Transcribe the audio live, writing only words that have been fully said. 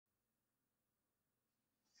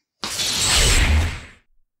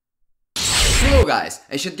Hello guys,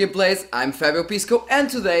 Ancient Gameplays, I'm Fabio Pisco and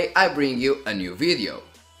today I bring you a new video.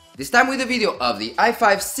 This time with a video of the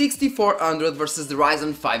i5 6400 versus the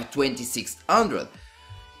Ryzen 5 2600.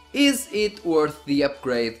 Is it worth the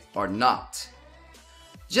upgrade or not?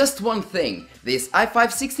 Just one thing, this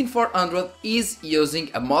i5 6400 is using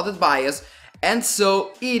a modded BIOS and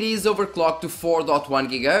so it is overclocked to 4.1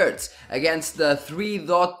 GHz against the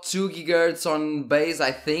 3.2 GHz on base,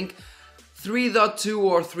 I think. 3.2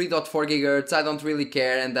 or 3.4 GHz, I don't really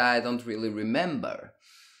care and I don't really remember.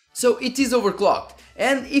 So it is overclocked,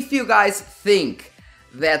 and if you guys think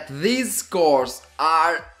that these scores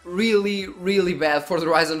are really bad for the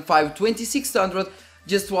Ryzen 5 2600,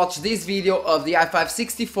 just watch this video of the i5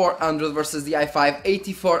 6400 versus the i5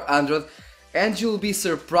 8400 and you'll be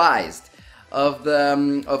surprised of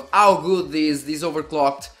how good this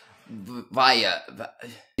overclocked via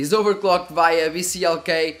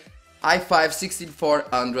VCLK i5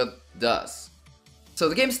 6400 does. So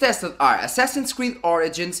the games tested are Assassin's Creed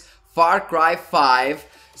Origins, Far Cry 5,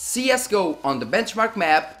 CSGO on the benchmark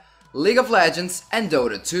map, League of Legends and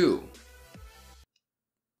Dota 2.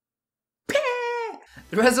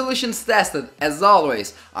 The resolutions tested, as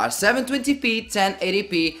always, are 720p,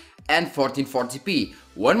 1080p and 1440p.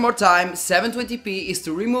 One more time, 720p is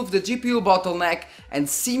to remove the GPU bottleneck and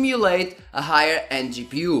simulate a higher end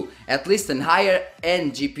GPU, at least a higher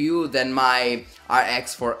end GPU than my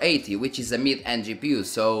RX 480, which is a mid-end GPU,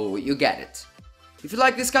 so you get it. If you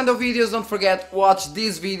like this kind of videos, don't forget, watch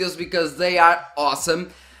these videos because they are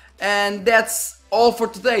awesome. And that's all for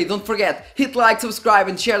today. Don't forget, hit like, subscribe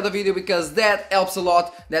and share the video because that helps a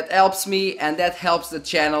lot, that helps me and that helps the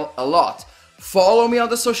channel a lot. Follow me on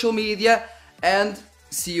the social media and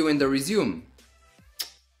see you in the resume.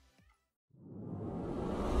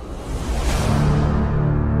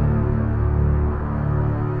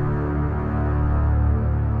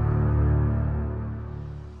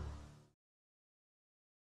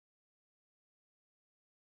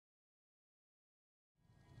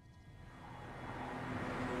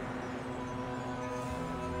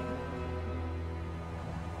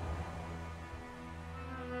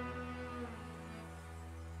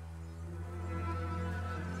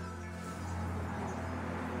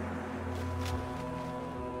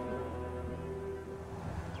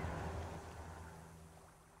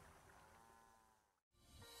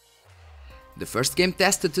 The first game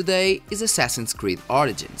tested today is Assassin's Creed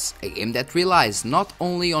Origins, a game that relies not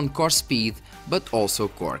only on core speed but also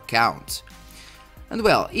core count. And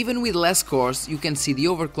well, even with less cores, you can see the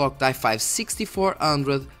overclocked i5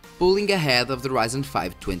 6400 pulling ahead of the Ryzen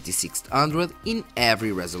 5 2600 in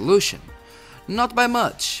every resolution. Not by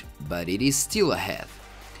much, but it is still ahead.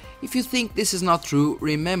 If you think this is not true,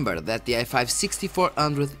 remember that the i5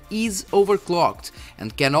 6400 is overclocked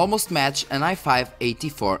and can almost match an i5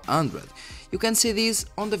 8400. You can see this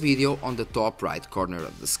on the video on the top right corner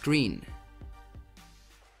of the screen.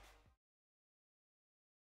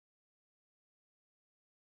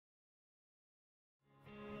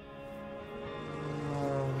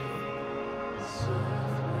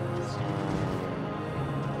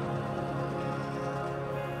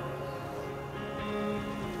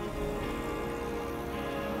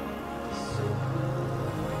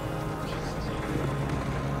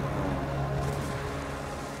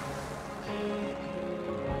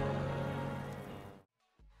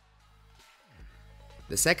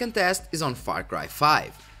 The second test is on Far Cry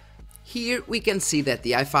 5. Here we can see that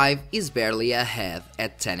the i5 is barely ahead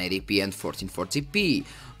at 1080p and 1440p,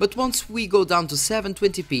 but once we go down to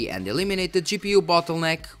 720p and eliminate the GPU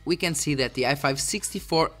bottleneck, we can see that the i5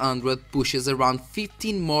 6400 pushes around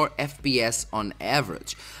 15 more FPS on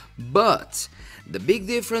average. But the big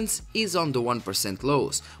difference is on the 1%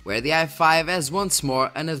 lows, where the i5 has once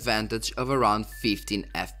more an advantage of around 15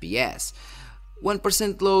 FPS.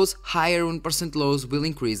 1% lows, higher 1% lows will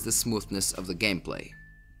increase the smoothness of the gameplay.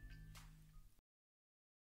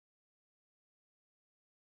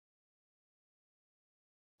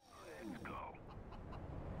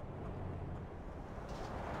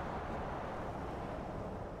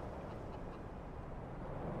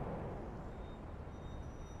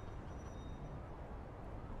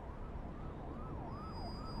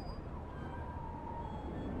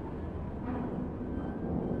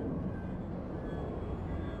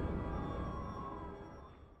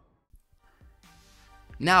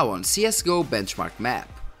 Now on CSGO benchmark map.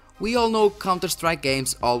 We all know Counter-Strike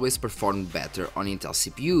games always perform better on Intel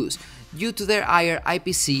CPUs, due to their higher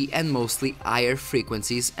IPC and mostly higher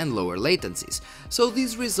frequencies and lower latencies, so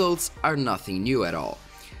these results are nothing new at all.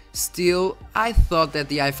 Still, I thought that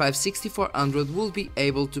the i5-6400 would be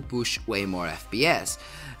able to push way more FPS.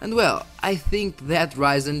 And well, I think that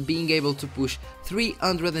Ryzen being able to push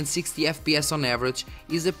 360 FPS on average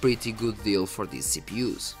is a pretty good deal for these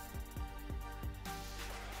CPUs.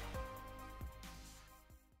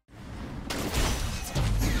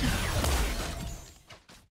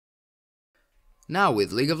 Now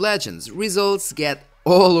with League of Legends, results get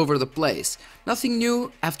all over the place. Nothing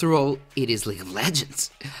new, after all, it is League of Legends.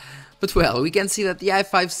 But well, we can see that the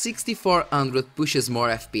i5-6400 pushes more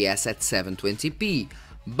FPS at 720p,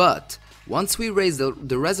 but once we raise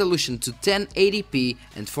the resolution to 1080p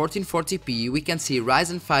and 1440p, we can see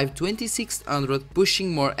Ryzen 5 2600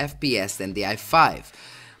 pushing more FPS than the i5.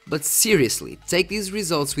 But seriously, take these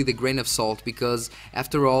results with a grain of salt, because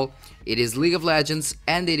after all, it is League of Legends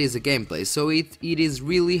and it is a gameplay, so it is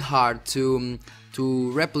really hard to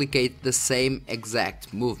replicate the same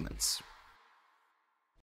exact movements.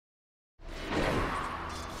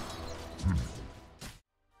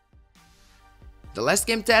 The last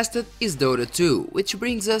game tested is DOTA 2, which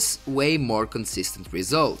brings us way more consistent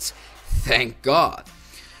results. Thank God!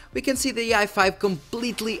 We can see the i5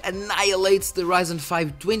 completely annihilates the Ryzen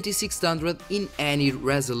 5 2600 in any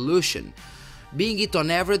resolution, being it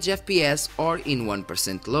on average FPS or in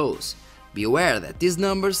 1% lows. Be aware that these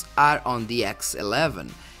numbers are on the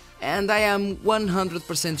X11, and I am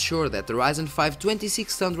 100% sure that the Ryzen 5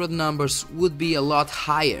 2600 numbers would be a lot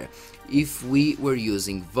higher if we were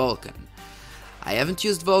using Vulkan. I haven't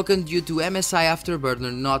used Vulkan due to MSI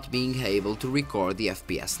Afterburner not being able to record the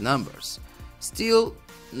FPS numbers. Still,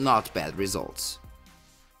 not bad results.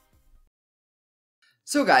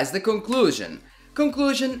 So guys, the conclusion.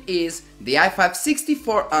 Conclusion is the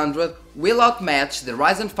i5-6400 will outmatch the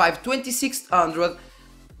Ryzen 5 2600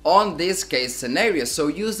 on this case scenario, so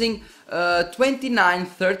using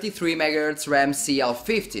 2933 MHz RAM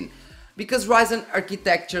CL15, because Ryzen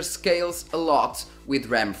architecture scales a lot with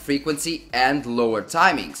RAM frequency and lower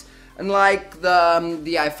timings, unlike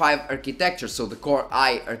the i5 architecture, so the Core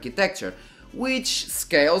i architecture, which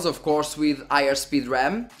scales of course with higher speed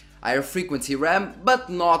RAM, higher frequency RAM, but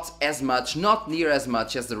not near as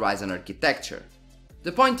much as the Ryzen architecture.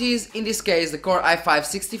 The point is, in this case, the Core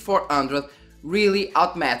i5-6400 really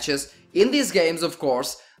outmatches, in these games of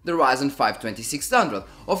course, the Ryzen 5 2600.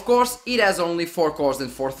 Of course, it has only 4 cores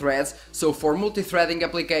and 4 threads, so for multi-threading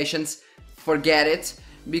applications, forget it,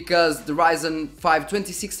 because the Ryzen 5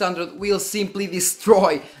 2600 will simply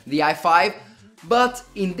destroy the i5, but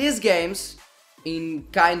in these games, in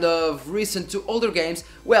kind of recent to older games,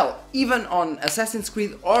 well, even on Assassin's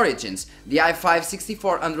Creed Origins, the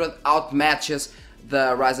i5-6400 outmatches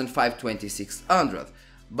the Ryzen 5 2600.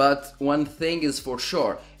 But one thing is for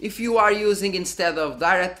sure, if you are using, instead of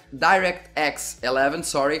DirectX 11,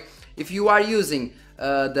 if you are using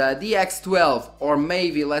the DX12 or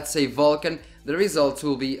maybe let's say Vulkan, the results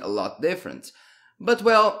will be a lot different. But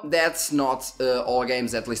well, that's not all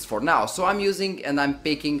games, at least for now, so I'm using and I'm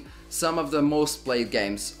picking some of the most played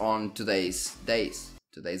games on today's days.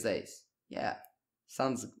 Yeah,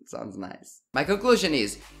 sounds nice. My conclusion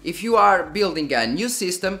is, if you are building a new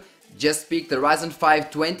system, just pick the Ryzen 5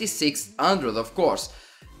 2600 of course,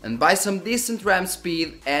 and buy some decent RAM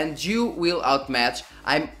speed and you will outmatch,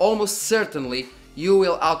 I'm almost certainly you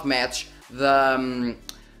will outmatch the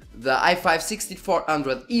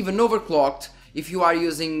i5-6400, even overclocked, if you are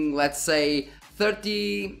using, let's say,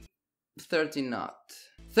 300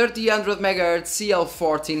 MHz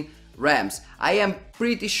CL14 RAMs. I am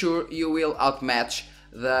pretty sure you will outmatch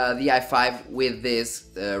the i5 with these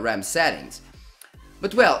RAM settings.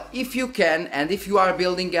 But well, if you can, and if you are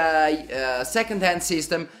building a second-hand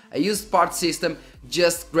system, a used part system,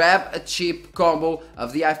 just grab a cheap combo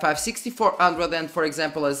of the i5-6400 and, for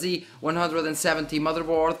example, a Z170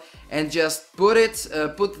 motherboard, and just put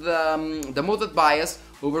the modded BIOS,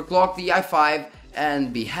 overclock the i5,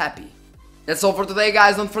 and be happy. That's all for today,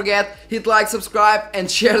 guys. Don't forget, hit like, subscribe, and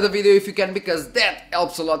share the video if you can, because that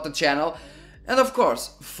helps a lot the channel. And of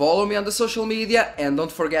course, follow me on the social media, and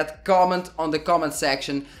don't forget, comment on the comment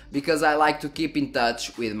section, because I like to keep in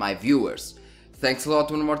touch with my viewers. Thanks a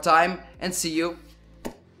lot one more time, and see you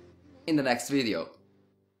in the next video.